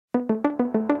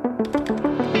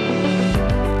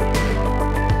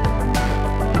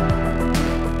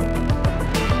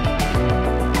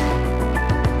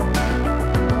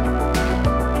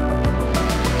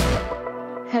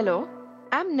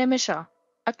Nimisha,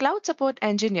 a cloud support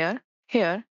engineer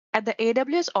here at the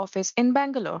AWS office in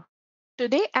Bangalore.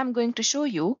 Today I'm going to show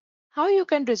you how you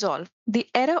can resolve the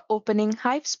error opening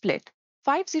Hive split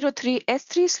 503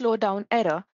 S3 slowdown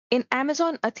error in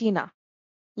Amazon Athena.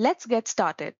 Let's get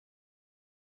started.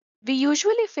 We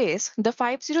usually face the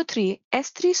 503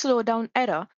 S3 slowdown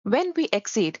error when we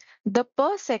exceed the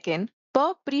per second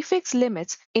per prefix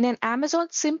limits in an Amazon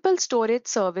simple storage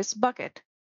service bucket.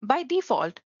 By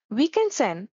default, we can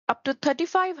send up to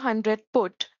 3500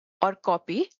 put or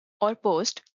copy or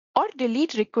post or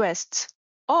delete requests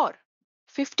or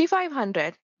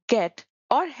 5500 get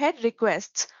or head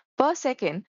requests per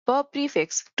second per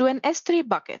prefix to an S3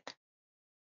 bucket.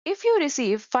 If you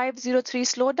receive 503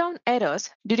 slowdown errors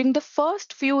during the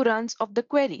first few runs of the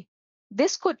query,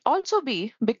 this could also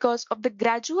be because of the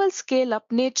gradual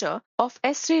scale-up nature of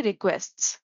S3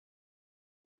 requests.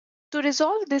 To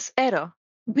resolve this error,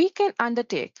 we can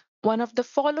undertake one of the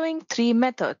following three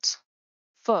methods.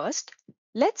 First,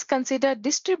 let's consider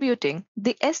distributing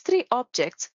the S3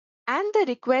 objects and the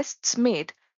requests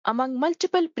made among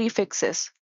multiple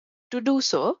prefixes. To do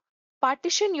so,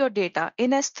 partition your data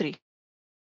in S3.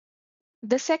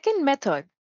 The second method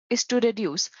is to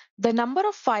reduce the number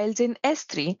of files in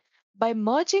S3 by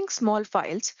merging small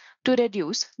files to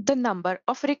reduce the number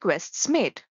of requests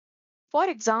made. For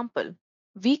example,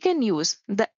 we can use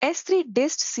the S3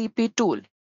 dist-cp tool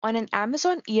on an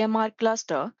Amazon EMR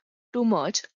cluster to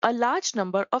merge a large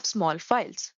number of small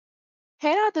files.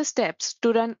 Here are the steps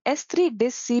to run S3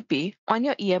 dist-cp on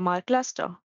your EMR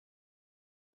cluster.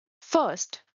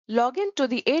 First, log in to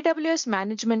the AWS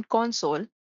Management Console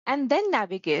and then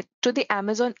navigate to the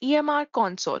Amazon EMR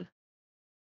console.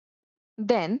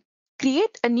 Then,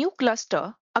 create a new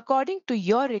cluster according to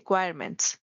your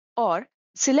requirements, or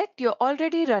select your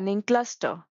already running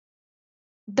cluster.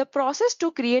 The process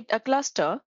to create a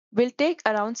cluster will take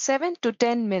around 7 to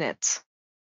 10 minutes.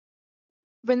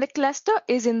 When the cluster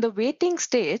is in the waiting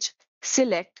stage,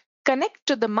 select Connect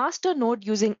to the master node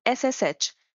using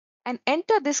SSH and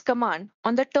enter this command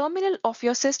on the terminal of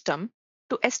your system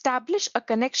to establish a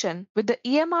connection with the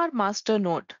EMR master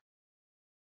node.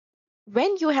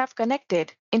 When you have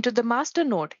connected into the master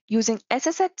node using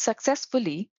SSH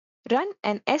successfully, run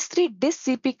an S3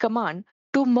 dist-cp command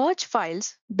to merge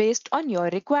files based on your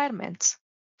requirements.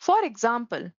 For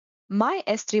example, my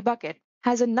S3 bucket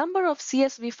has a number of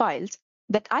CSV files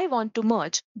that I want to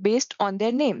merge based on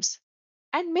their names.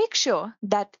 And make sure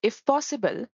that, if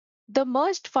possible, the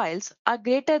merged files are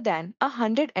greater than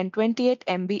 128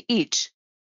 MB each.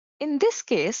 In this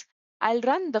case, I'll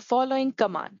run the following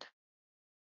command.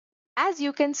 As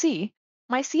you can see,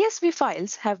 my CSV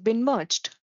files have been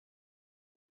merged.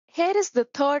 Here is the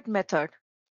third method.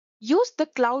 Use the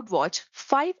CloudWatch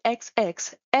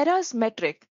 5xx errors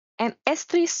metric and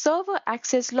S3 server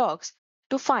access logs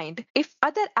to find if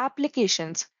other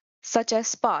applications such as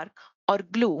Spark or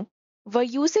Glue were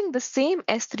using the same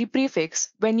S3 prefix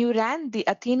when you ran the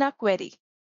Athena query.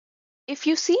 If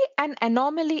you see an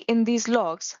anomaly in these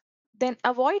logs, then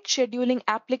avoid scheduling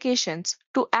applications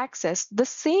to access the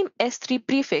same S3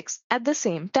 prefix at the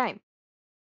same time.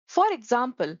 For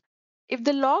example, if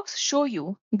the logs show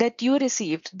you that you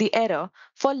received the error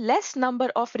for less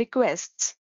number of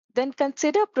requests, then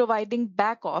consider providing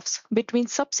backoffs between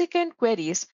subsequent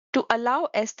queries to allow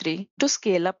S3 to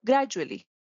scale up gradually.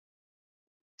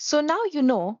 So now you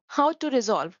know how to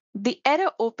resolve the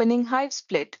error opening Hive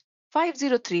split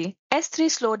 503 S3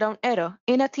 slowdown error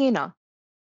in Athena.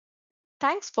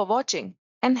 Thanks for watching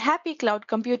and happy cloud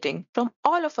computing from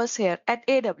all of us here at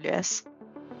AWS.